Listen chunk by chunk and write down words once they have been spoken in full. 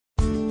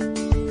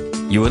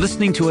You are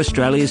listening to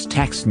Australia's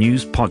tax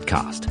news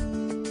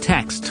podcast,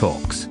 Tax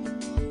Talks,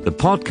 the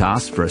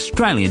podcast for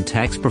Australian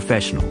tax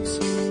professionals.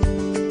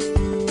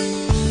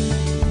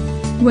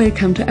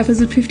 Welcome to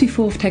episode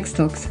 54 of Tax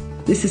Talks.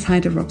 This is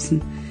Heide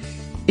Robson.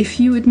 If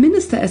you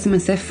administer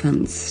SMSF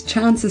funds,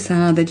 chances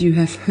are that you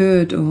have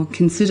heard or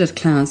considered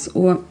Class,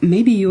 or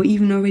maybe you're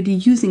even already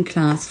using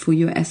Class for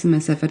your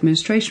SMSF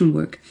administration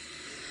work.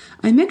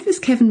 I met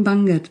with Kevin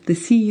Bungard, the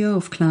CEO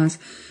of Class,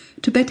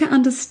 to better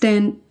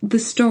understand the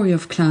story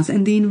of Class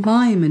and the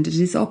environment it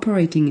is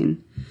operating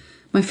in.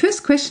 My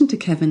first question to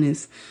Kevin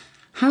is,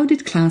 how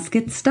did Class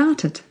get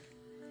started?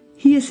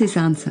 Here's his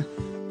answer.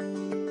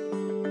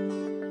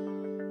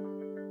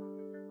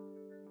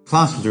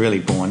 Class was really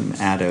born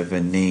out of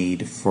a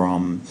need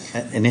from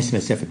an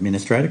SMSF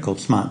administrator called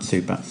Smart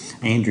Super.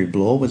 Andrew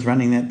Bloor was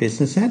running that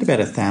business. They had about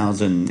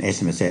 1,000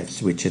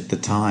 SMSFs, which at the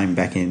time,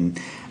 back in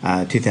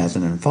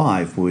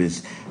 2005,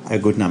 was a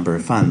good number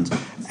of funds.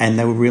 And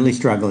they were really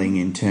struggling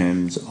in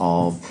terms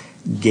of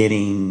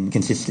getting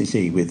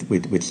consistency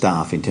with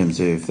staff, in terms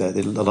of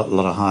a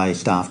lot of high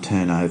staff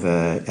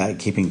turnover,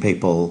 keeping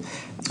people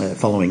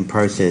following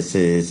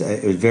processes.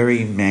 It was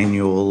very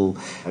manual,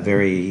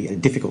 very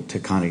difficult to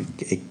kind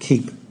of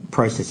keep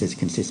processes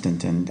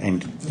consistent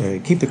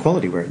and keep the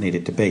quality where it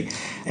needed to be.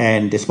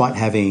 And despite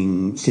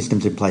having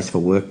systems in place for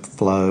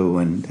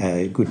workflow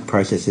and good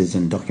processes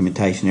and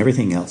documentation,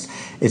 everything else,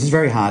 it's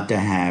very hard to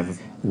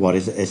have what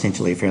is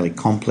essentially a fairly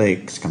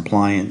complex,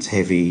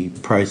 compliance-heavy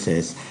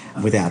process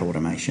without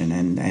automation.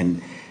 And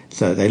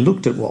so they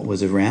looked at what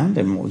was around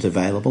and what was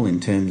available in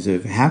terms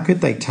of how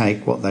could they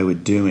take what they were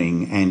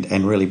doing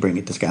and really bring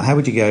it to scale. How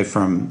would you go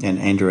from, and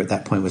Andrew at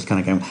that point was kind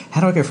of going, how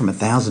do I go from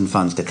 1,000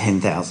 funds to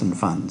 10,000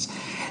 funds?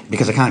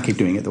 Because I can't keep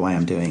doing it the way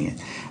I'm doing it.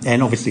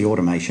 And obviously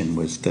automation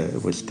was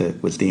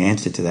the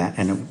answer to that,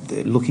 and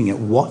looking at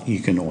what you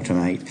can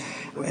automate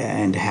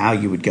and how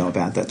you would go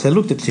about that. So they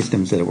looked at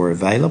systems that were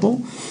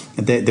available.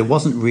 There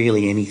wasn't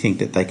really anything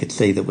that they could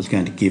see that was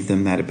going to give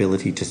them that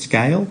ability to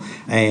scale,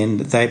 and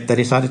they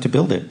decided to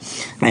build it.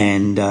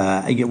 And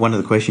one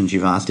of the questions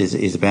you've asked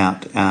is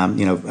about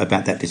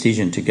about that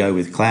decision to go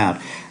with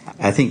cloud.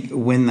 I think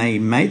when they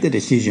made the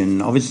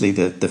decision, obviously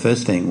the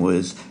first thing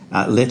was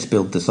let's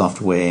build the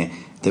software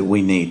that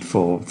we need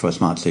for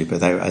Smart Super.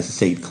 They, as a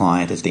seed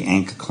client, as the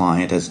anchor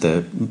client, as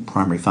the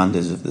primary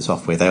funders of the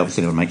software, they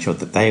obviously want to make sure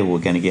that they were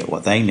going to get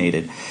what they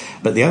needed.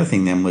 But the other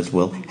thing then was,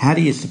 well, how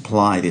do you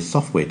supply this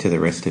software to the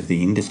rest of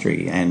the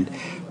industry? And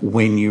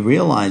when you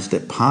realise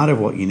that part of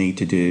what you need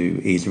to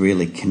do is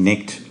really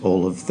connect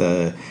all of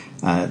the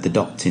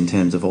dots in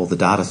terms of all the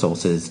data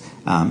sources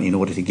in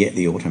order to get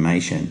the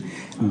automation,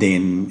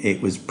 then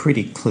it was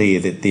pretty clear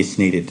that this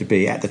needed to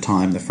be, at the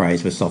time the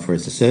phrase was software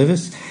as a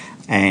service,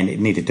 and it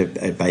needed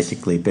to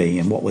basically be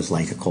in what was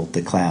later called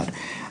the cloud.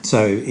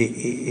 So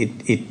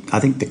I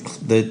think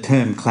the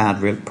term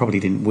cloud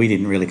we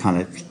didn't really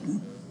kind of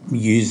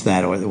use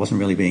that, or it wasn't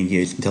really being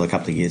used until a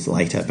couple of years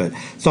later, but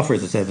software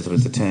as a service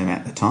was the term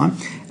at the time.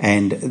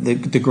 And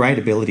the great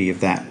ability of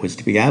that was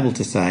to be able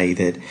to say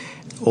that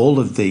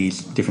all of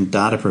these different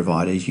data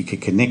providers, you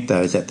could connect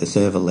those at the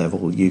server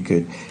level. You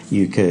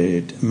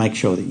could make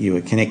sure that you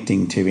were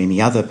connecting to any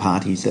other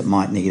parties that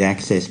might need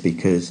access,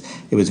 because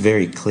it was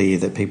very clear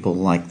that people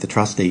like the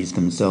trustees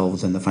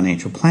themselves and the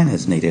financial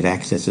planners needed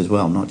access as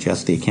well, not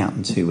just the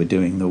accountants who were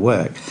doing the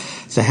work.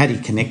 So how do you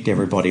connect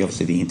everybody?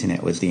 Obviously, the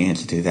internet was the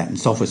answer to that, and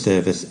software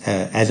service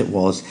as it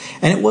was,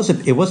 and it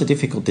was a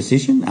difficult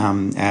decision.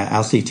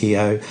 Our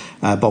CTO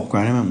Bob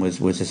Groneman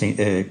was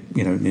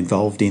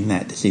involved in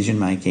that decision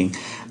making.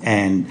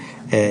 And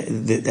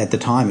at the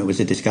time, it was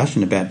a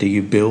discussion about, do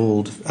you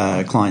build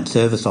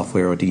client-server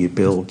software or do you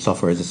build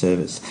software as a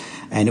service?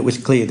 And it was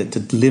clear that to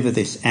deliver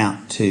this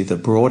out to the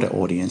broader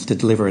audience, to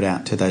deliver it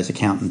out to those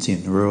accountants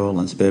in rural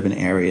and suburban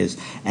areas,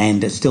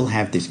 and to still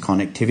have this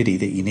connectivity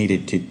that you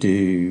needed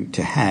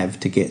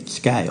to get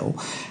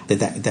scale,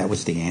 that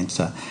was the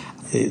answer.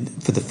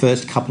 For the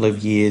first couple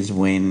of years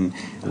when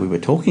we were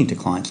talking to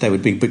clients, they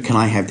would be, but can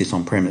I have this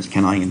on premise?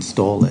 Can I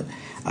install it?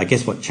 I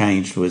guess what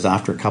changed was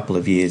after a couple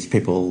of years,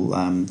 people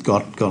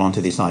got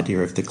onto this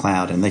idea of the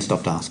cloud, and they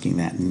stopped asking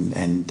that.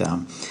 And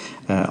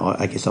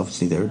I guess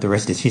obviously the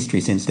rest is history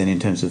since then in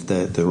terms of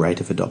the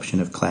rate of adoption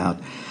of cloud.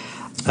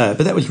 But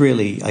that was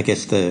really, I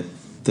guess, the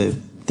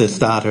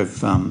start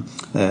of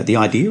the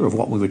idea of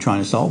what we were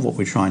trying to solve, what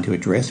we were trying to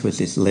address, was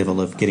this level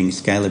of getting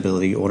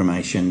scalability,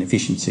 automation,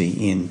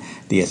 efficiency in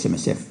the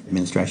SMSF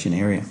administration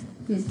area.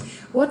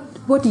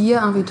 What year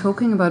are we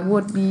talking about?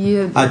 What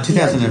year?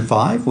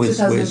 2005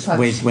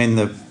 was when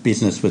the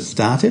business was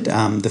started.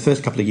 The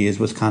first couple of years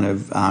was kind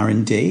of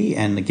R&D,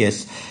 and I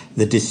guess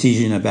the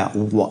decision about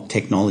what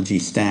technology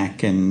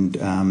stack and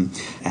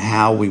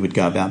how we would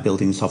go about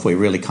building software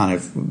really kind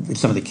of,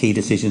 some of the key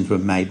decisions were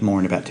made more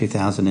in about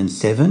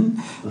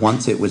 2007.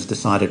 Once it was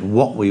decided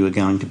what we were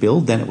going to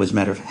build, then it was a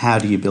matter of how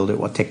do you build it,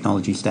 what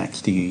technology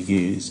stacks do you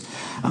use.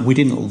 We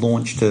didn't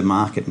launch to the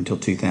market until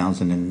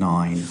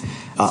 2009.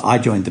 I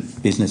joined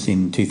the business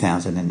in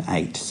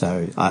 2008,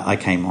 so I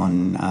came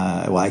on,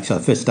 actually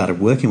I first started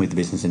working with the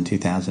business in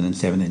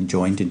 2007 and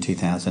joined in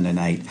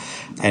 2008.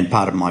 And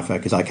part of my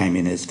focus, I came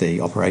in as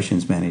the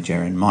operations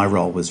manager, and my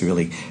role was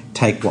really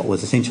take what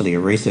was essentially a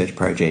research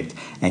project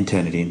and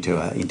turn it into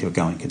a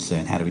going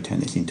concern. How do we turn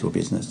this into a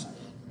business?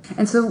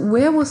 And so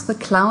where was the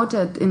cloud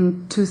at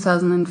in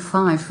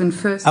 2005 when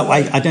first...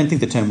 I don't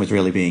think the term was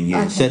really being used.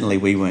 Okay. Certainly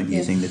we weren't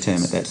using the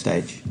term at that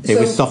stage. It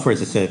was software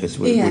as a service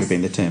would have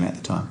been the term at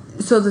the time.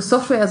 So the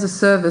software as a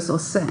service, or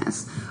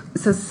SaaS.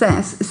 So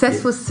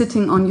SaaS was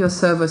sitting on your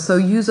server, so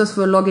users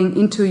were logging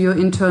into your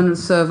internal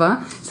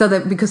server, so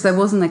that because there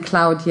wasn't a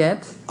cloud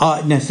yet.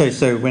 No,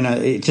 so when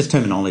it's just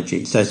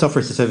terminology. So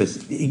software as a service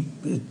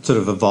sort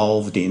of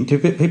evolved into,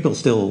 people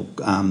still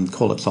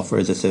call it software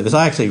as a service.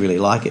 I actually really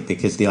like it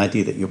because the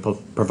idea that you're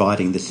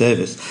providing the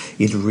service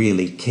is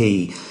really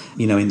key.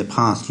 You know, in the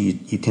past, you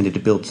tended to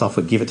build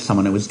software, give it to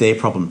someone, it was their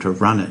problem to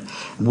run it.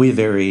 We're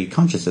very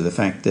conscious of the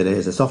fact that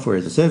as a software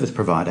as a service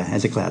provider,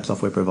 as a cloud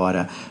software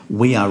provider,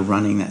 we are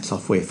running that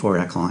software for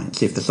our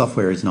clients. If the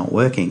software is not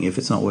working, if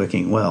it's not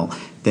working well,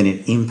 then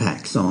it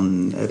impacts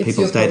on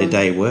people's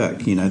day-to-day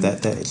work. You know,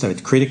 so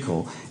it's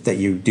critical that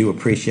you do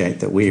appreciate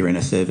that we're in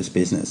a service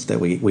business, that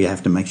we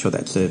have to make sure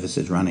that service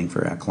is running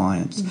for our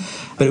clients.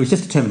 But it was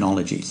just a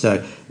terminology.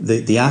 So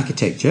the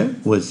architecture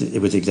was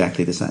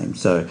exactly the same.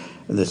 So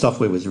the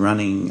software was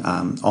running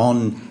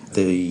on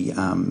the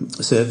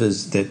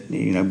servers that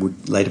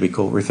would later be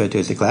referred to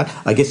as the cloud.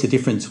 I guess the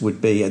difference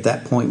would be at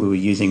that point we were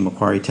using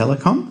Macquarie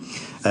Telecom.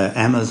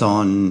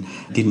 Amazon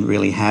didn't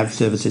really have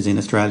services in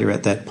Australia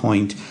at that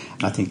point.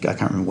 I can't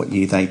remember what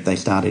year they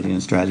started in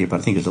Australia, but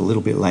I think it was a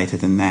little bit later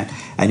than that.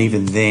 And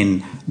even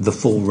then, the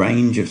full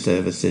range of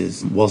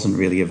services wasn't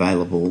really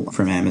available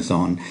from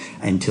Amazon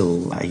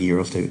until a year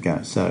or two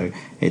ago. So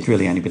it's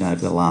really only been over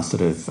the last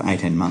sort of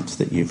 18 months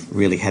that you've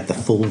really had the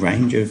full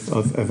range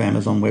of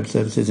Amazon Web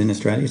Services in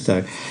Australia.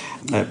 So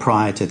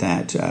prior to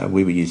that,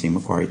 we were using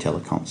Macquarie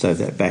Telecom. So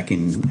that back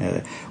in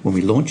when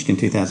we launched in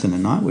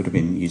 2009, we'd have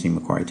been using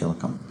Macquarie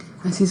Telecom.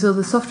 I see. So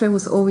the software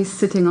was always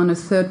sitting on a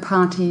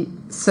third-party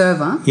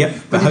server.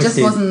 Yep, but it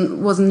just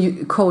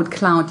wasn't called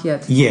cloud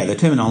yet. Yeah, the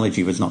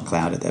terminology was not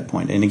cloud at that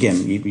point. And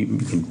again, you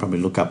can probably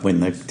look up when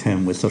the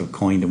term was sort of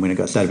coined and when it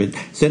got started.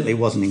 But certainly, it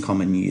wasn't in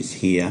common use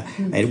here.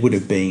 It would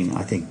have been,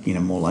 I think,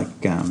 more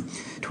like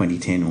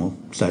 2010 or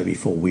so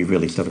before we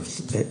really sort of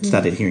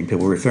started hearing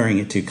people referring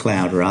it to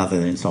cloud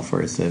rather than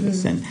software as a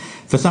service. And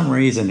for some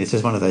reason, it's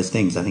just one of those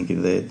things. I think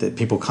that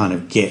people kind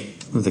of get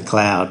the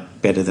cloud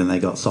better than they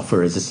got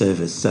software as a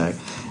service. So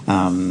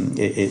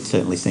it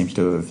certainly seems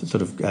to have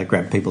sort of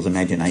grabbed people's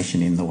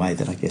imagination in the way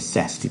that I guess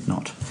SaaS did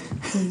not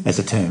as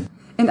a term.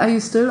 And are you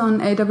still on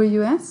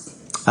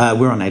AWS?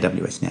 We're on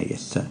AWS now,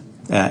 yes. So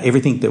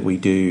everything that we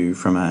do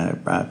from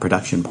a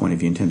production point of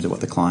view in terms of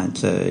what the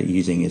clients are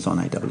using is on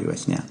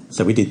AWS now.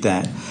 So we did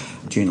that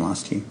June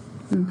last year.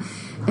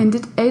 And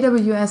did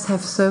AWS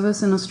have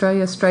servers in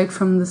Australia straight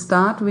from the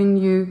start when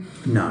you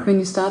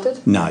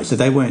started? No, so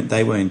they weren't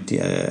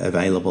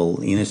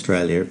available in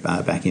Australia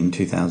back in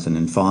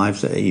 2005,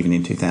 so even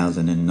in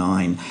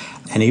 2009.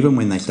 And even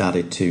when they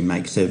started to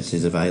make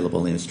services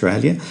available in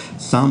Australia,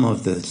 some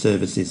of the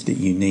services that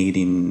you need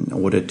in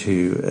order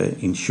to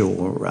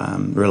ensure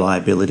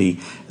reliability.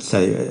 So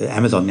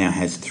Amazon now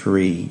has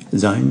 3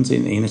 zones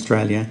in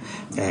Australia,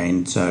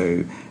 and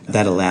so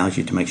that allows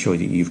you to make sure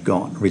that you've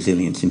got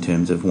resilience in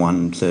terms of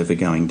one server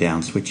going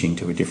down, switching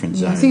to a different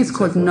zone. I think it's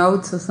called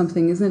nodes or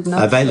something, isn't it?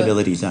 Nodes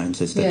availability zones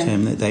is the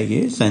term that they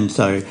use. And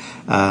so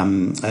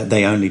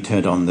they only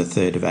turned on the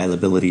 3rd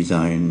availability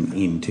zone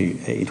in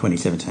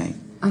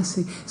 2017. I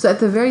see. So at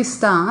the very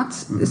start,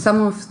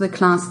 some of the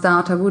class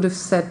data would have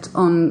sat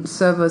on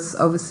servers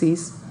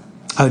overseas.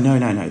 Oh, no.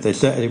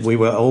 We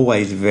were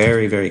always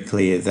very, very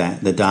clear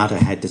that the data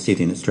had to sit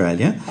in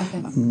Australia,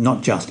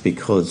 not just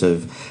because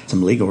of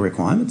some legal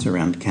requirements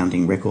around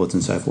counting records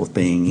and so forth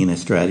being in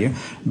Australia,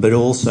 but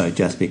also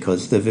just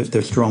because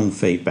the strong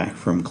feedback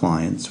from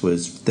clients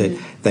was that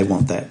they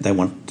want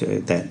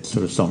that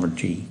sort of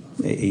sovereignty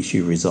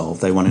issue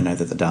resolved. They want to know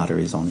that the data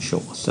is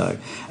onshore. So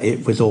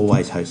it was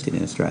always hosted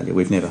in Australia.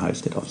 We've never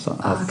hosted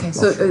offsite.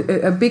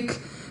 So a big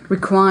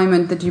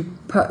requirement that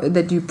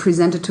you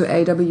presented to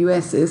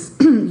AWS is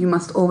you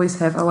must always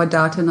have our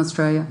data in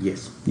Australia.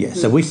 Yes.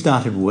 So we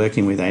started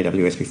working with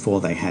AWS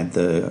before they had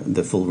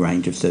the full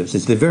range of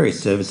services. There are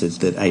various services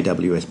that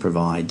AWS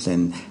provides,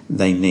 and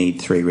they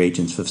need 3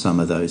 regions for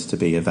some of those to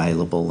be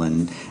available,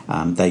 and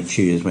they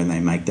choose when they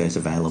make those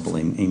available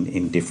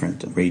in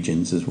different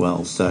regions as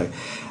well. So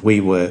we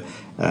were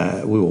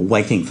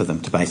waiting for them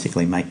to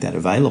basically make that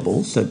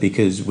available. So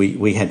because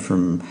we had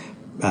from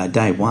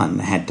day one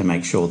had to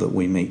make sure that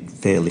we meet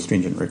fairly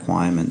stringent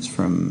requirements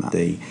from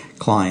the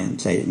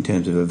clients in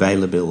terms of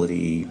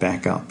availability,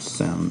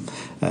 backups,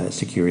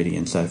 security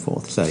and so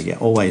forth. So yeah,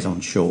 always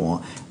on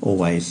shore,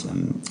 always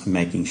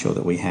making sure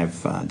that we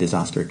have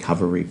disaster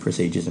recovery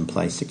procedures in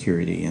place,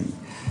 security and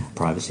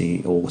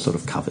privacy all sort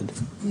of covered.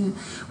 Yeah.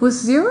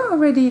 Was Xero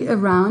already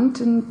around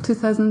in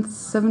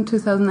 2007,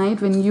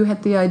 2008 when you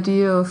had the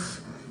idea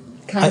of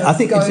I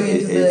think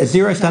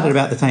Xero started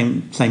about the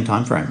same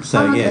time frame.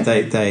 So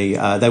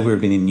they would have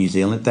been in New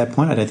Zealand at that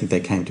point. I don't think they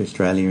came to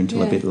Australia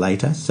until a bit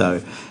later.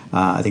 So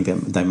I think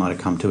that they might have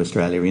come to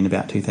Australia in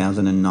about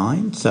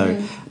 2009.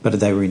 So, but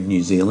they were in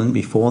New Zealand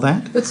before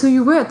that. But so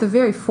you were at the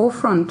very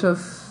forefront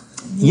of.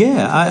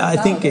 Yeah, I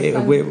think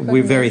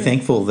we're very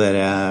thankful that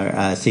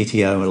our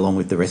CTO, along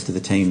with the rest of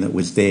the team that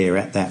was there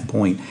at that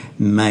point,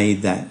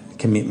 made that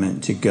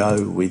commitment to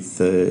go with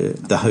the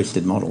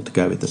hosted model, to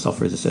go with the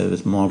software as a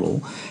service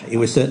model. It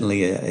was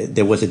certainly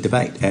there was a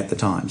debate at the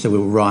time, so we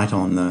were right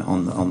on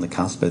the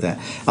cusp of that.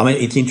 I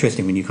mean, it's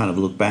interesting when you kind of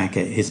look back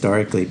at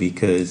historically,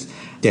 because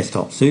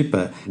Desktop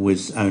Super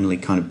was only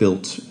kind of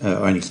built,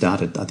 only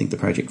started, I think, the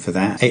project for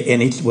that,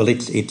 and it's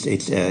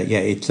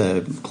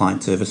a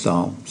client server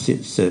style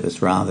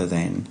service rather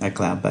than a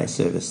cloud-based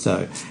service.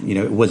 So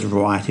it was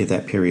right at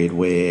that period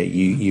where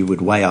you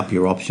would weigh up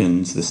your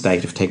options, the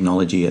state of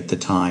technology at the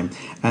time,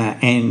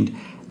 and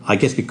I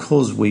guess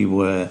because we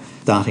were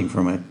starting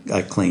from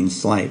a clean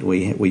slate,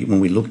 we when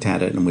we looked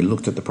at it and we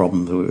looked at the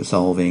problems we were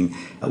solving,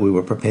 we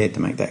were prepared to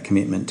make that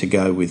commitment to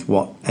go with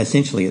what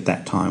essentially at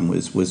that time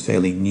was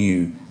fairly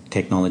new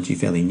technology,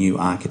 fairly new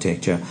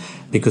architecture,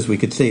 because we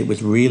could see it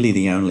was really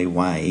the only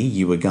way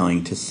you were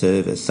going to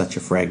service such a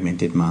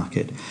fragmented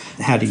market.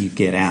 How do you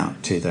get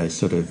out to those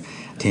sort of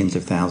tens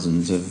of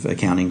thousands of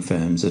accounting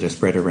firms that are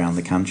spread around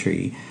the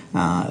country,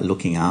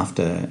 looking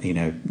after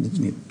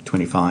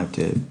 25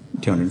 to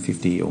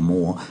 250 or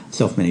more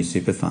self-managed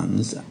super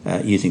funds,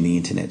 using the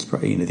internet's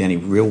the only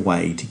real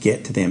way to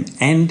get to them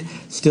and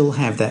still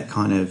have that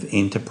kind of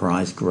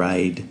enterprise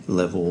grade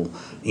level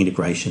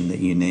integration that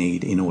you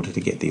need in order to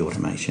get the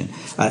automation.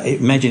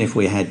 Imagine if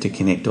we had to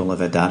connect all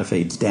of our data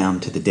feeds down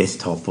to the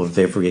desktop of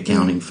every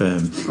accounting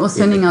firm, or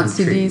sending out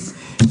CDs.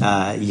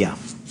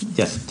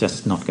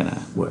 Just not going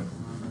to work.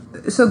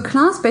 So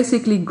Class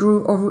basically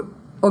grew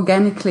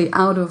organically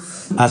out of...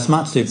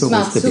 Smart Super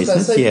was the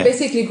business, so it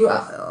basically grew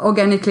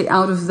organically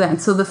out of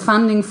that. So the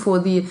funding for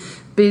the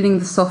building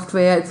the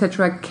software,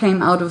 etc.,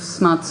 came out of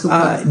Smart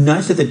Super? No,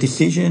 so the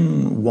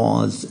decision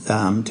was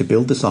to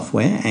build the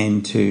software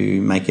and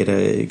to make it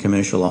a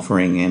commercial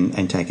offering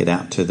and take it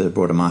out to the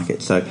broader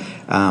market. So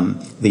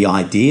the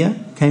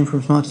idea came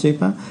from Smart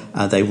Super.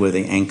 They were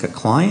the anchor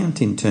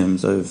client in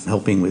terms of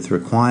helping with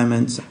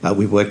requirements.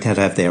 We worked out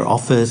of their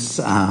office.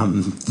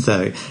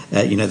 So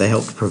they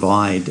helped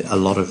provide a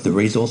lot of the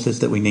resources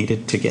that we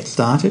needed to get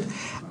started.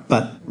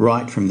 But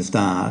right from the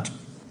start,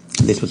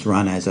 this was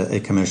run as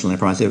a commercial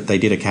enterprise. They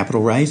did a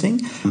capital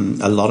raising.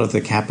 A lot of the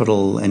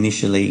capital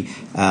initially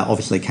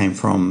obviously came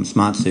from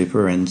Smart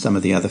Super and some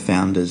of the other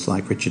founders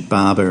like Richard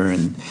Barber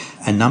and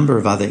a number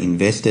of other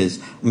investors,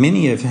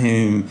 many of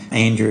whom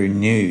Andrew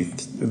knew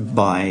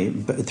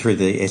through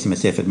the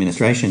SMSF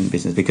administration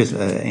business, because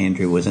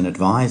Andrew was an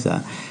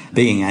advisor,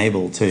 being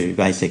able to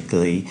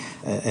basically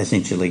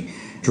essentially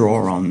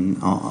draw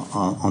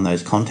on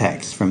those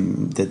contacts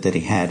from that he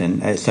had,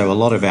 and so a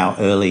lot of our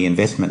early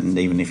investment, and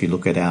even if you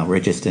look at our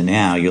register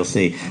now, you'll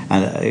see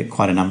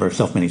quite a number of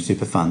self-managed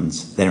super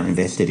funds that are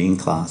invested in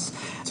Class.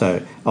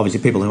 So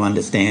obviously people who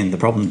understand the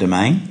problem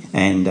domain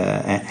and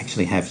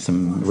actually have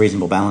some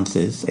reasonable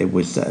balances. It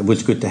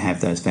was good to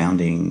have those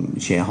founding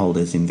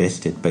shareholders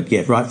invested, but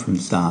yeah, right from the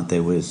start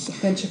there was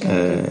venture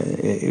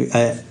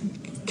capital.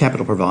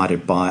 Capital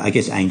provided by, I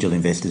guess, angel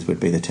investors would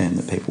be the term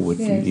that people would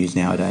use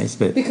nowadays.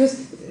 But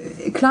because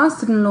Class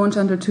didn't launch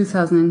until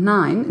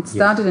 2009, it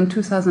started in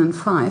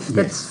 2005.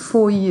 That's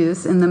 4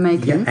 years in the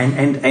making. Yeah,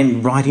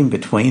 and right in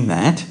between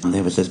that,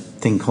 there was a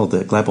thing called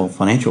the global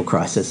financial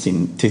crisis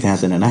in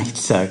 2008.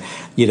 So,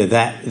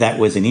 that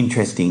was an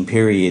interesting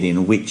period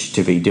in which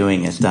to be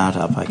doing a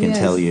startup, I can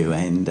tell you.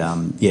 And,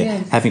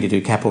 having to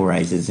do capital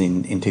raises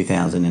in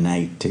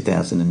 2008,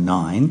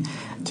 2009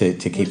 to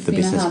keep the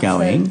business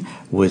going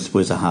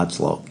was a hard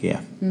slog,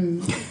 Yeah,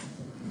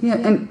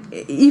 and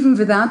even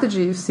without the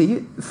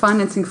GFC,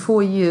 financing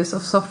 4 years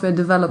of software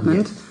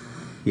development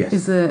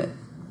is a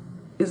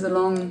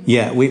long...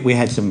 Yeah, we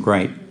had some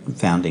great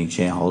founding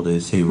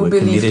shareholders who were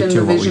committed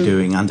to what we were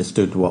doing,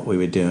 understood what we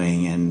were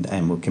doing,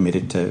 and were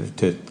committed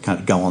to kind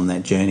of go on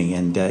that journey.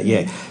 And,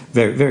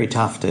 very, very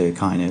tough to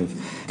kind of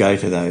go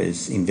to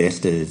those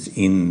investors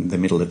in the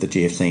middle of the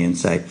GFC and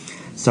say,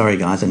 sorry,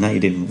 guys, I know you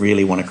didn't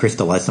really want to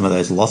crystallise some of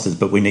those losses,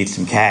 but we need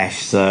some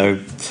cash. So...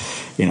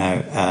 as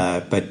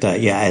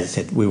I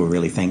said, we were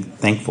really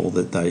thankful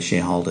that those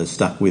shareholders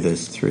stuck with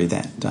us through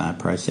that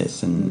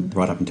process and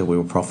right up until we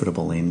were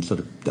profitable in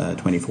sort of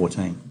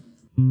 2014.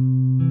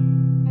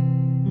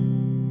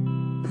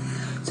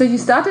 So you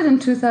started in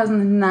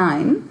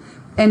 2009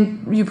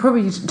 and you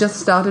probably just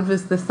started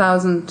with the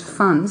 1,000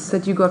 funds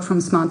that you got from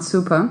Smart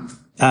Super.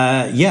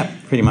 Yeah,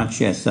 pretty much.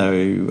 Yeah. So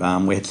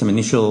we had some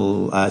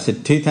initial. So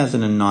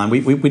 2009,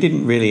 we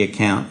didn't really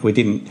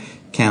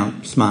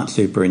count Smart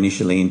Super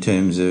initially in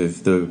terms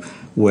of the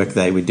work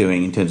they were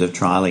doing in terms of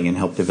trialling and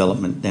help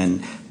development.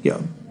 And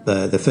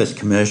the first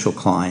commercial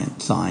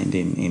client signed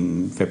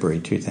in February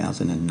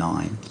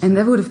 2009. And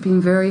that would have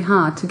been very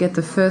hard to get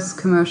the first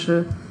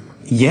commercial.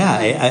 Yeah,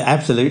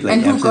 absolutely.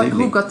 And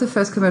who got the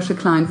first commercial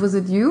client? Was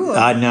it you?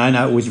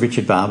 No, it was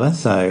Richard Barber,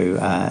 so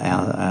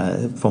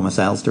our former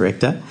sales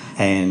director,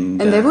 and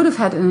they would have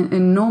had an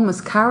enormous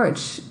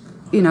courage,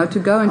 to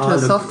go into a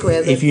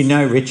software. If you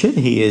know Richard,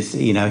 he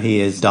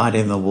is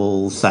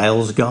dyed-in-the-wool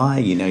sales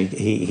guy.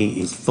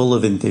 He is full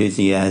of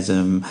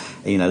enthusiasm,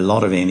 a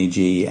lot of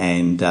energy,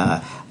 and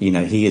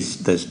he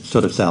is the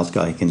sort of sales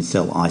guy who can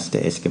sell ice to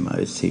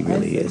Eskimos. He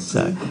really is.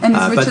 So, and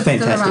is Richard but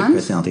fantastic still around?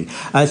 Personality.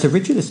 So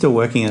Richard is still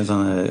working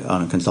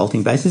on a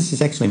consulting basis.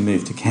 He's actually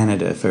moved to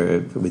Canada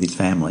with his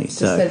family.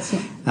 So,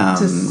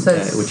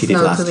 which he did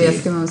last year.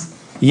 Eskimos.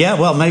 Yeah,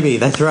 well, maybe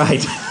that's right.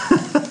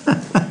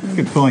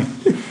 Good point.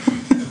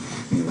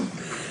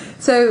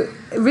 So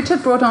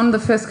Richard brought on the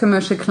first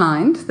commercial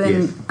client.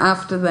 Then yes.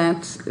 After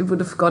that, it would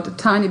have got a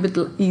tiny bit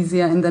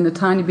easier, and then a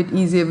tiny bit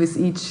easier with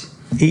each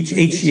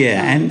year.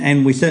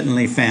 And we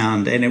certainly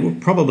found, and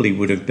it probably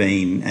would have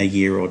been a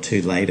year or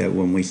two later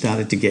when we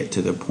started to get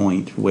to the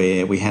point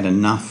where we had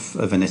enough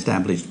of an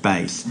established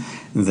base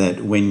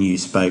that when you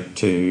spoke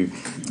to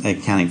an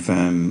accounting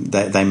firm,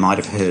 they might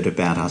have heard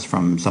about us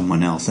from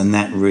someone else, and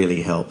that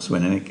really helps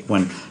when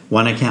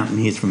one accountant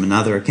hears from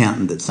another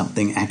accountant that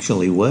something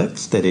actually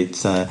works, that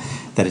it's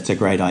a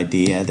great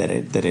idea, that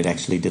it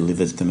actually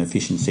delivers them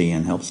efficiency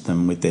and helps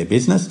them with their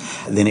business,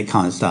 then it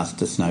kind of starts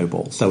to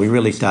snowball. So we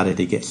really started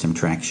to get some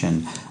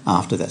traction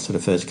after that sort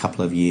of first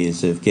couple of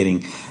years of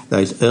getting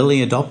those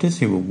early adopters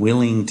who were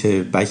willing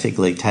to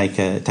basically take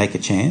a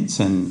chance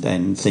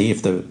and see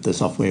if the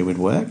software would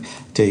work,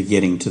 to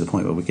getting to the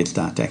point where we could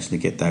start to actually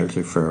get those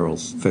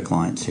referrals for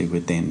clients who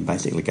would then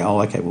basically go,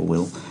 oh, okay,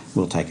 well,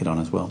 we'll take it on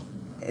as well.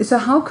 So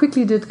how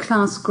quickly did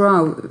Class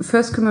grow?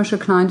 First commercial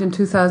client in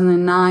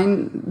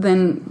 2009,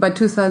 then by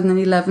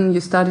 2011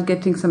 you started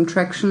getting some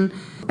traction.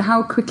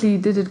 How quickly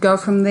did it go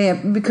from there?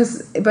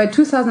 Because by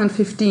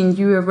 2015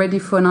 you were ready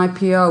for an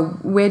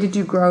IPO. Where did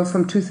you grow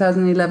from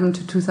 2011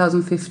 to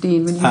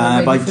 2015 when you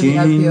were ready for the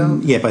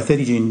IPO? Yeah, by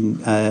 30 June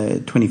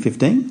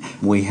 2015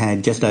 we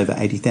had just over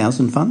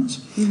 80,000 funds.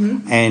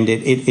 Mm-hmm. And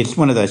it's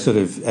one of those sort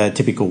of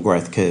typical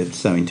growth curves.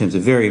 So in terms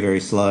of very,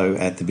 very slow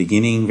at the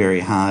beginning,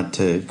 very hard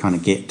to kind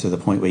of get to the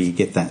point where you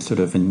get that sort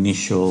of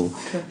initial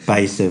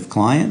base of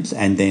clients,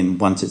 and then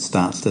once it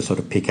starts to sort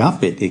of pick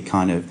up, it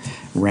kind of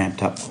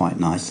ramped up quite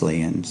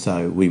nicely. And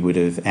so we would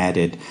have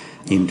added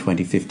in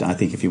 2015, I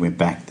think if you went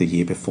back the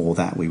year before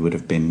that, we would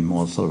have been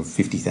more sort of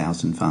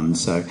 50,000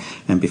 funds. So,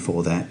 and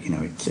before that,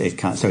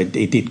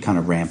 it did kind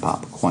of ramp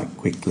up quite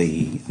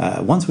quickly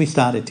once we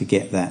started to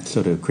get that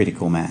sort of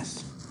critical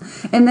mass.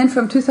 And then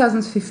from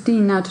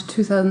 2015 now to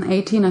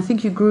 2018, I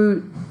think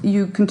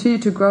you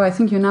continued to grow. I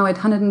think you're now at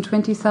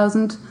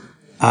 120,000.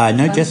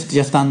 No,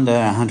 just under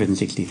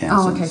 160,000.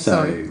 Oh, okay,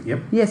 sorry.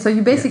 Yep. Yeah, so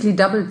you basically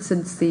doubled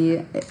since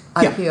the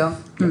IPO. Yeah.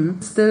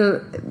 Mm-hmm.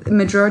 Still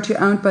majority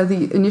owned by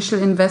the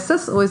initial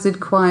investors, or is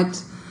it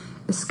quite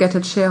a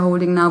scattered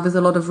shareholding now with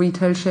a lot of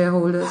retail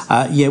shareholders?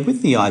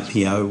 With the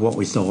IPO, what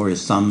we saw is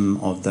some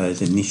of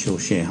those initial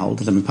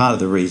shareholders. I mean, part of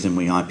the reason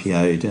we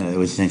IPO'd, it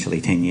was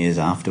essentially 10 years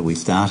after we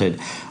started,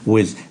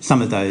 was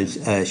some of those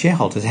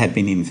shareholders had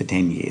been in for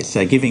 10 years.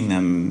 So giving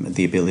them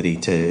the ability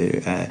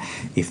to,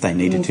 if they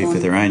needed to, for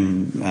their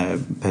own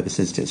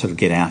purposes, to sort of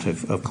get out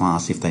of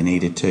Class if they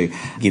needed to,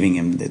 giving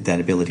them that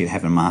ability to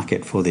have a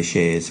market for their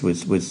shares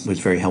was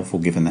very helpful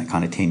given that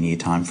kind of 10-year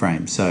time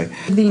frame. So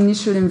the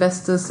initial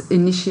investors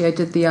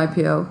initiated the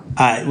IPO?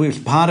 It was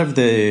part of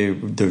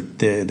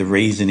the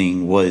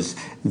reasoning was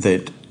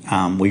that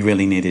we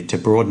really needed to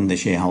broaden the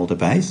shareholder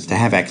base, to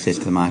have access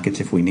to the markets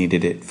if we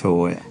needed it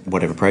for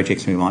whatever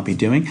projects we might be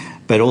doing,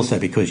 but also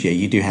because,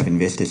 you do have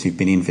investors who've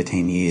been in for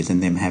 10 years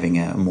and them having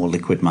a more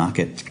liquid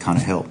market kind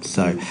of helped.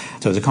 So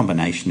it was a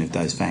combination of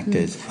those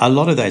factors. A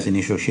lot of those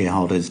initial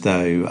shareholders,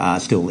 though, are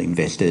still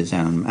investors,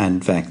 and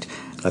in fact,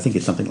 I think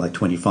it's something like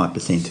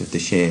 25% of the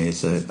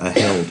shares are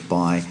held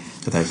by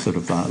those sort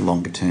of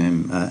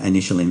longer-term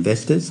initial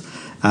investors.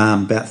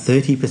 About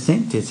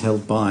 30% is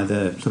held by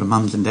the sort of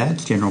mums and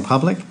dads, general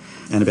public,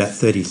 and about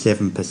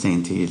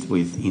 37% is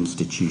with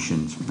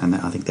institutions. And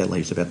I think that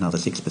leaves about another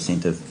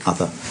 6% of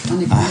other.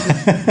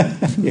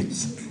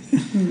 Yes.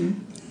 Mm-hmm.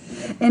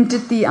 And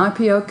did the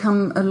IPO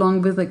come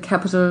along with a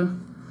capital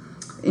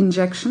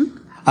injection?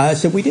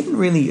 So we didn't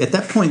really, at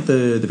that point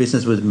the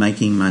business was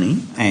making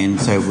money, and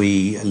so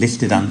we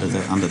listed under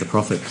the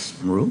profits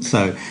rule.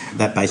 So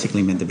that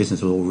basically meant the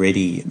business was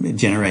already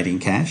generating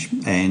cash,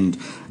 and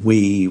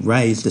we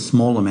raised a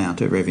small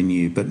amount of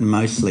revenue, but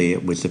mostly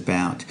it was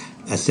about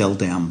a sell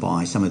down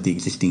by some of the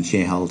existing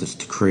shareholders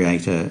to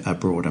create a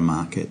broader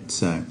market.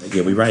 So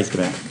we raised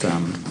about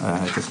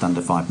just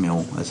under 5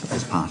 mil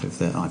as part of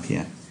the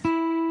IPO.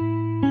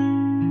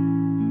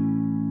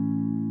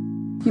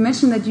 You You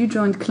mentioned that you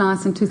joined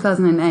Class in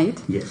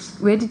 2008. Yes.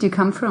 Where did you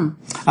come from?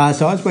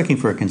 So I was working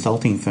for a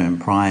consulting firm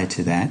prior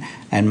to that,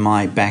 and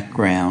my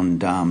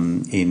background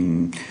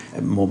in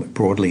more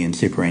broadly in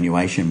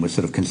superannuation was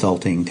sort of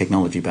consulting,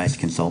 technology-based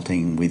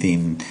consulting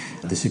within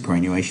the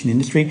superannuation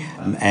industry.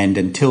 And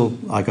until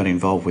I got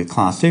involved with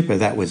Class Super,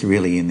 that was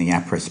really in the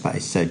APRA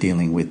space, so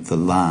dealing with the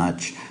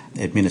large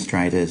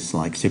administrators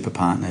like Super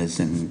Partners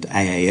and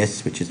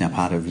AAS, which is now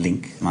part of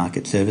Link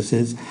Market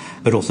Services,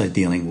 but also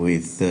dealing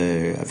with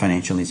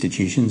financial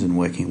institutions and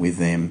working with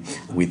them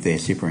with their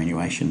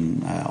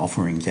superannuation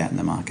offerings out in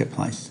the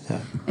marketplace.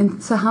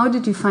 And so how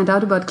did you find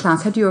out about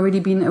Class? Had you already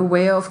been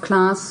aware of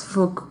Class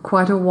for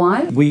quite a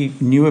while? We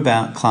knew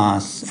about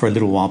Class for a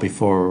little while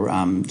before,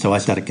 so I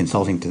started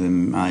consulting to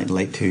them in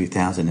late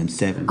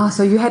 2007. Oh,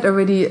 so you had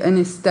already an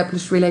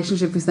established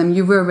relationship with them.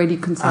 You were already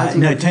consulting.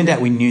 No, it turned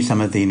out we knew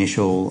some of the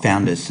initial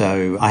founders.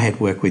 So I had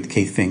worked with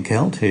Keith Van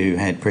Keld, who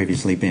had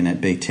previously been at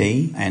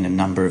BT, and a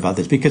number of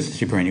others, because the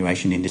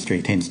superannuation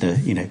industry tends to,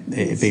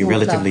 be a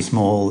relatively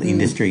small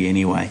industry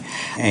anyway.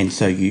 And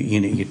so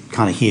you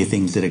kind of hear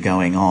things that are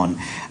going on.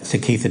 So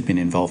Keith had been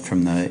involved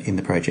in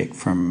the project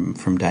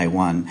from day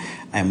one,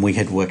 and we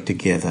had worked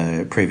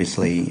together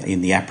previously in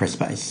the APRA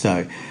space.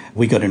 So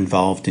we got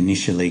involved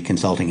initially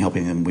consulting,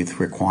 helping them with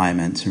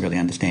requirements and really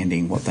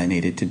understanding what they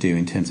needed to do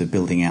in terms of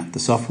building out the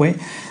software.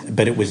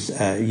 But it was,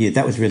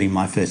 that was really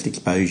my first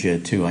exposure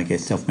to, I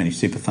guess, self-managed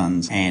super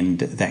funds, and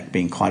that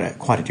being quite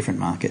a different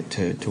market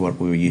to what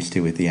we were used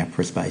to with the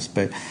APRA space.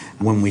 But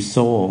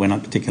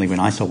particularly when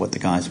I saw what the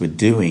guys were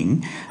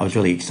doing, I was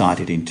really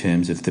excited in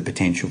terms of the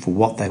potential for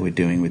what they were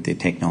doing with their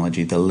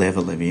technology, the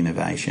level of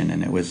innovation,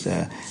 and it was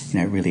a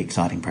really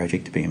exciting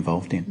project to be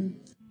involved in.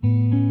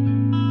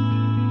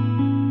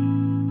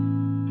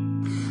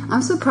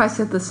 I'm surprised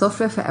that the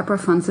software for APRA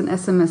funds and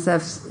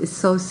SMSFs is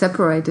so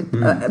separated.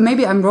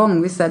 Maybe I'm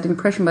wrong with that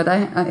impression, but I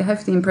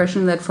have the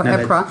impression that for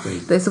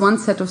APRA, there's one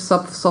set of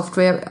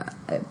software,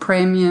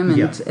 Premium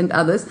and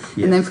others,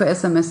 and then for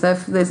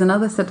SMSF, there's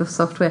another set of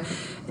software.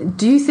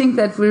 Do you think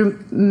that will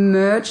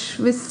merge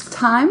with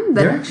time?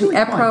 That the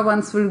APRA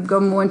ones will go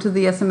more into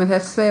the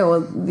SMSF sphere, or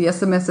the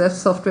SMSF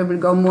software will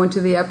go more into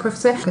the APRA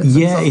sphere?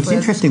 Yeah, it's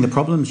interesting. The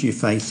problems you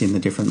face in the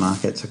different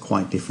markets are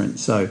quite different.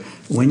 So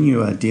when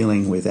you are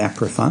dealing with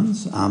APRA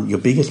funds, your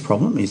biggest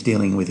problem is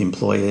dealing with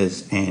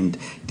employers and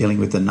dealing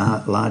with the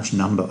large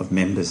number of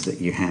members that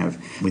you have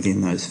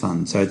within those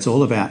funds. So it's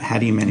all about how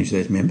do you manage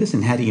those members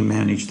and how do you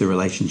manage the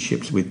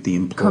relationships with the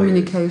employers.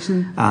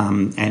 Communication.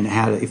 And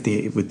how with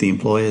the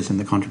employers and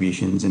the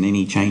contributions and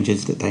any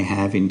changes that they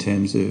have in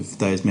terms of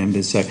those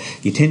members. So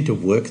you tend to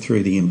work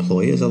through the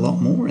employers a lot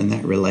more, and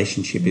that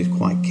relationship is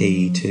quite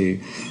key to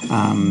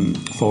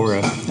for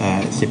a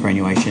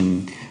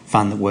superannuation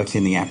fund that works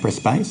in the APRA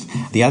space.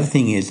 The other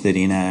thing is that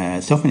in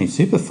a self-managed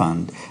super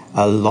fund,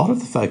 a lot of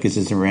the focus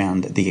is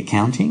around the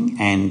accounting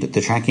and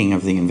the tracking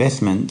of the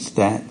investments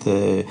that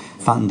the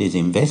fund is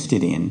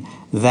invested in.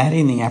 That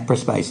in the APRA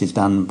space is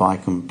done by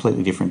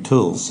completely different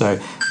tools. So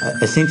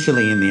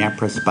essentially in the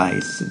APRA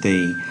space,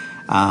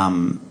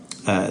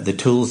 the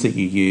tools that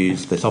you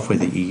use, the software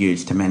that you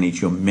use to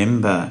manage your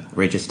member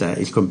register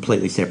is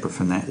completely separate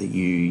from that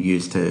you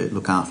use to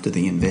look after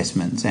the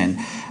investments. And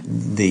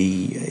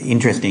the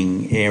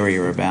interesting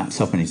area about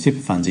self-managed super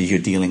funds is you're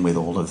dealing with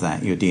all of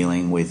that. You're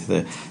dealing with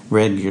the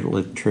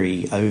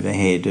regulatory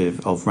overhead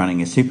of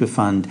running a super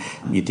fund.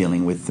 You're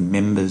dealing with the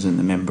members and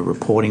the member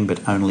reporting,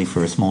 but only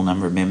for a small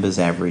number of members,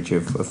 average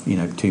of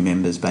 2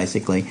 members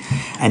basically.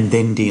 And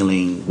then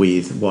dealing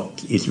with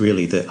what is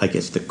really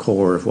the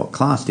core of what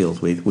Class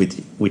deals with,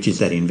 which is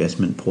that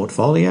investment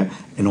portfolio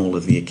and all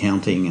of the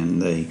accounting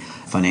and the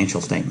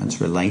financial statements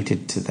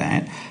related to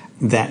that.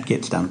 That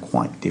gets done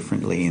quite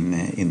differently in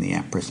the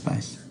APRA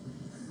space.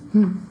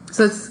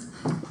 So it's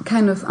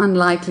kind of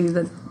unlikely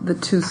that the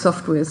two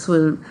softwares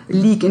will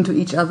leak into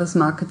each other's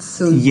markets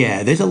soon.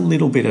 Yeah, there's a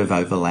little bit of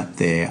overlap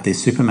there. The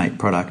Supermate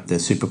product, the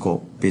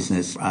Supercorp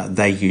business,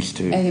 they used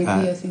to.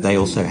 They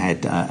also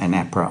had an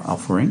APRA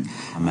offering,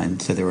 and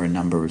so there were a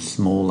number of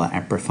smaller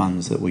APRA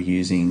funds that were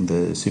using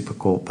the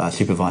Supercorp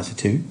Supervisor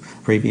 2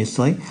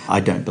 previously.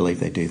 I don't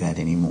believe they do that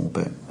anymore.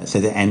 But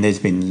and there's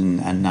been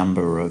a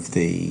number of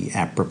the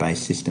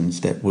APRA-based systems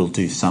that will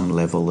do some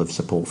level of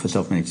support for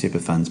self-managed super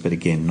funds, but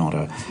again, not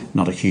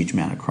a huge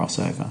amount of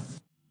crossover.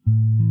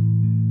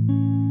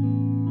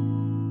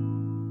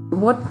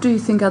 What do you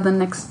think are the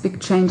next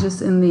big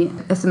changes in the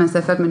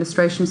SMSF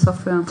administration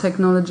software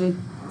technology?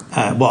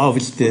 Well,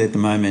 obviously at the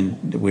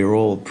moment we're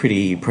all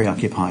pretty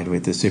preoccupied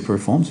with the super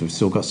reforms. We've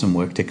still got some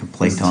work to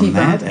complete on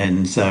that,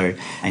 and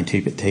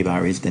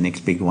T-Bar is the next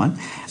big one.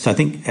 So I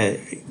think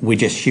we're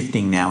just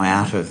shifting now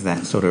out of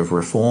that sort of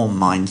reform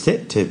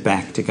mindset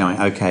back to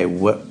going, okay,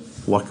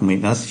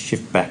 let's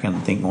shift back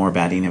and think more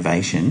about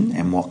innovation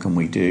and what can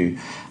we do,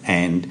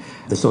 and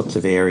the sorts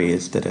of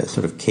areas that are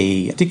sort of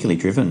key, particularly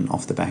driven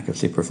off the back of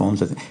super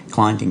reforms, of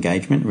client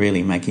engagement,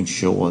 really making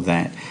sure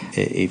that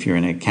if you're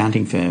an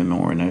accounting firm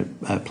or in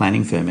a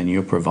planning firm and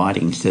you're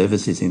providing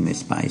services in this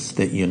space,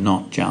 that you're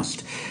not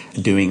just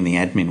doing the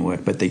admin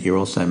work, but that you're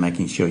also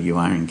making sure you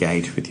are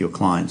engaged with your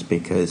clients,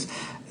 because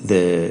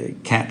the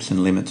caps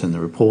and limits and the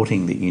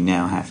reporting that you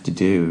now have to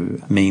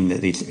do mean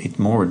that it's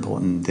more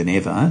important than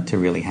ever to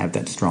really have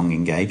that strong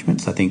engagement.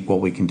 So I think what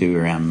we can do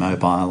around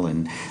mobile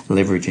and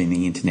leveraging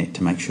the internet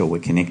to make sure we're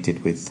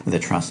connected with the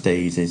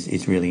trustees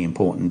is really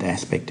important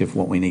aspect of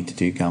what we need to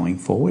do going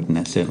forward, and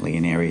that's certainly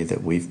an area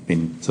that we've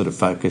been sort of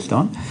focused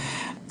on.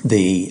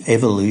 The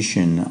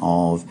evolution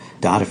of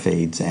data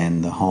feeds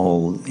and the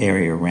whole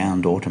area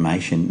around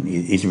automation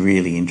is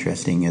really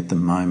interesting at the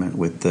moment,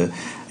 with the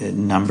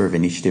number of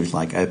initiatives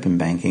like open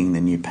banking,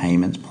 the new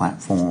payments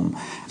platform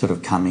sort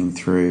of coming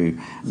through,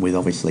 with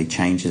obviously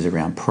changes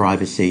around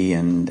privacy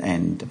and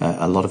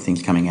a lot of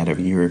things coming out of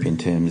Europe in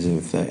terms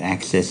of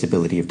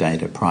accessibility of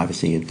data,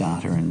 privacy of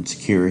data and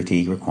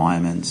security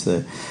requirements.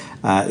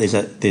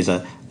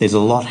 There's a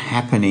lot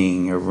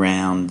happening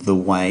around the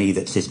way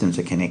that systems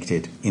are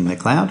connected in the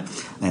cloud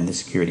and the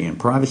security and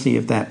privacy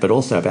of that, but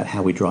also about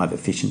how we drive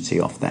efficiency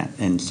off that.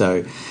 And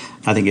so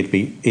I think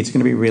it's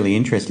going to be really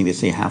interesting to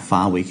see how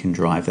far we can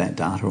drive that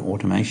data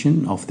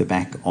automation off the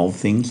back of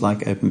things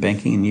like open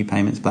banking and new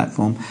payments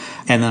platform.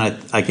 And then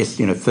I guess,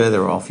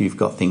 further off, you've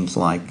got things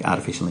like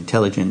artificial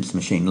intelligence,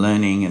 machine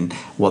learning, and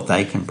what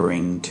they can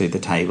bring to the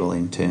table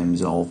in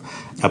terms of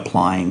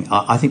applying,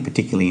 I think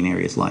particularly in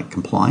areas like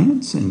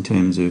compliance, in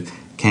terms of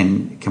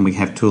can we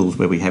have tools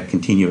where we have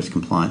continuous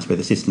compliance, where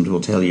the systems will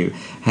tell you,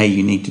 hey,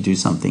 you need to do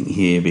something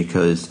here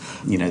because,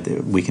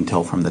 we can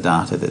tell from the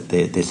data that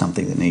there's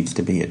something that needs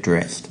to be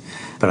addressed.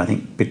 But I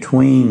think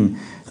between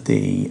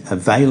the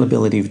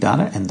availability of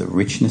data and the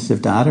richness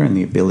of data and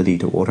the ability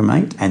to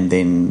automate, and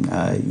then,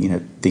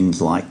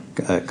 things like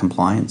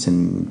compliance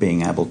and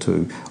being able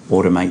to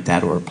automate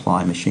that or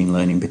apply machine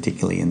learning,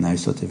 particularly in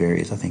those sorts of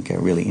areas, I think are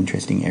really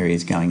interesting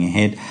areas going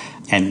ahead.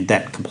 And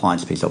that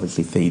compliance piece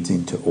obviously feeds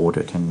into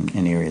audit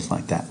and areas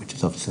like that, which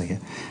is obviously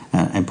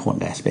an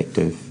important aspect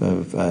of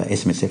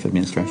SMSF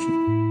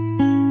administration.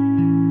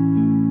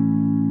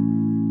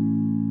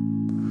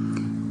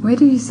 Where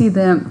do you see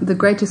the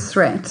greatest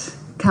threat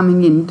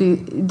coming in?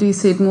 Do you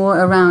see it more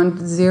around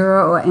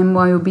Xero or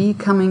MYOB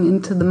coming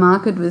into the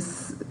market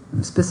with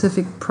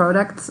specific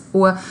products,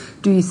 or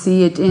do you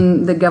see it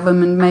in the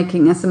government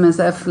making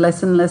SMSF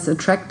less and less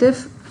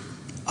attractive?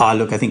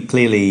 Look, I think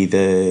clearly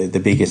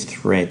the biggest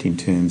threat in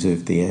terms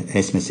of the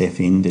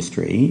SMSF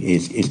industry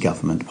is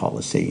government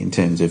policy, in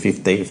terms of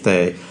if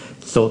the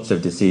sorts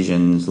of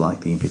decisions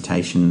like the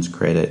imputations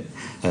credit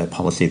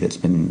policy that's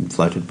been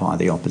floated by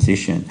the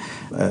opposition,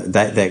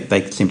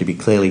 they seem to be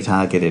clearly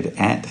targeted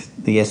at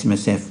the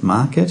SMSF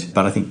market.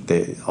 But I think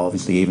that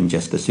obviously even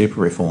just the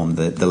super reform,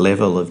 the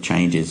level of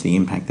changes, the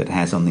impact that it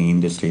has on the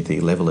industry,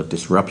 the level of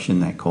disruption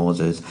that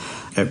causes,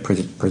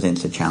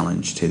 presents a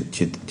challenge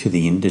to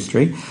the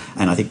industry.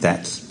 And I think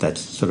that's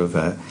sort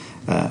of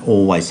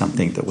always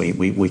something that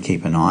we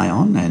keep an eye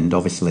on, and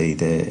obviously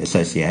the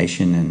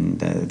association and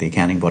the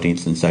accounting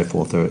bodies and so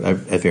forth are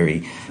very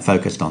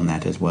focused on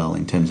that as well,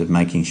 in terms of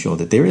making sure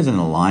that there is an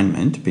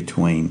alignment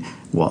between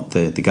what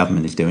the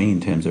government is doing in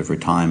terms of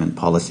retirement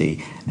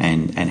policy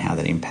and how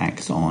that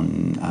impacts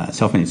on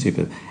self-managed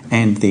super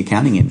and the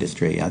accounting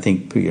industry. I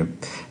think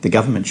the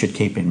government should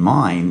keep in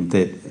mind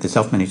that the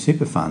self-managed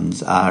super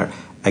funds are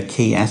a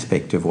key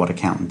aspect of what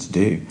accountants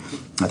do.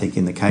 I think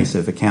in the case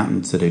of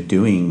accountants that are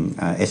doing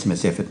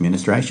SMSF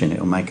administration, it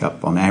will make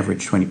up on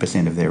average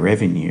 20% of their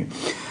revenue.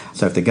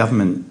 So if the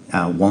government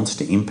wants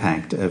to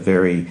impact a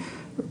very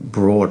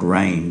broad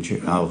range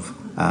of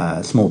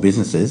small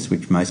businesses,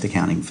 which most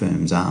accounting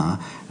firms are,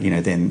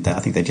 then I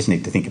think they just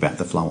need to think about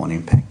the flow-on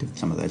impact of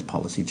some of those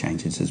policy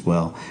changes as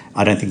well.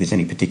 I don't think there's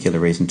any particular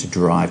reason to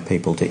drive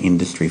people to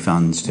industry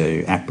funds,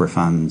 to APRA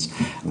funds,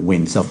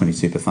 when self-managed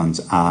super funds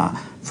are,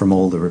 from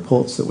all the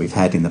reports that we've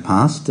had in the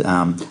past,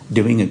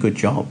 doing a good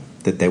job,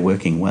 that they're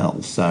working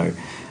well. So,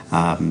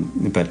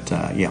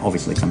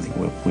 obviously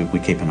something we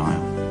keep an eye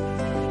on.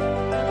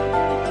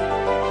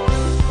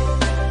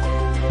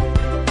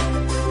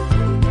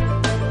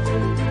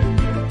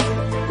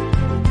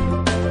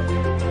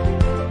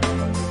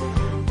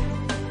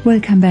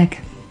 Welcome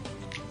back.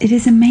 It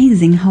is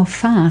amazing how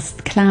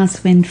fast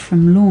Class went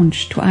from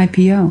launch to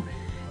IPO.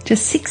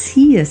 Just 6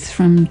 years,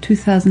 from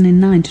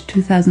 2009 to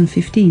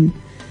 2015.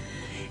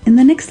 In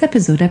the next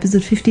episode,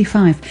 episode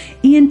 55,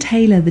 Ian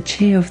Taylor, the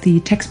chair of the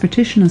Tax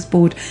Practitioners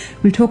Board,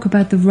 will talk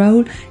about the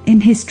role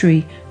in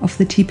history of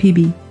the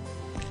TPB.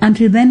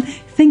 Until then,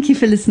 thank you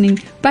for listening.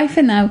 Bye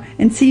for now,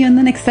 and see you in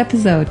the next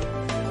episode.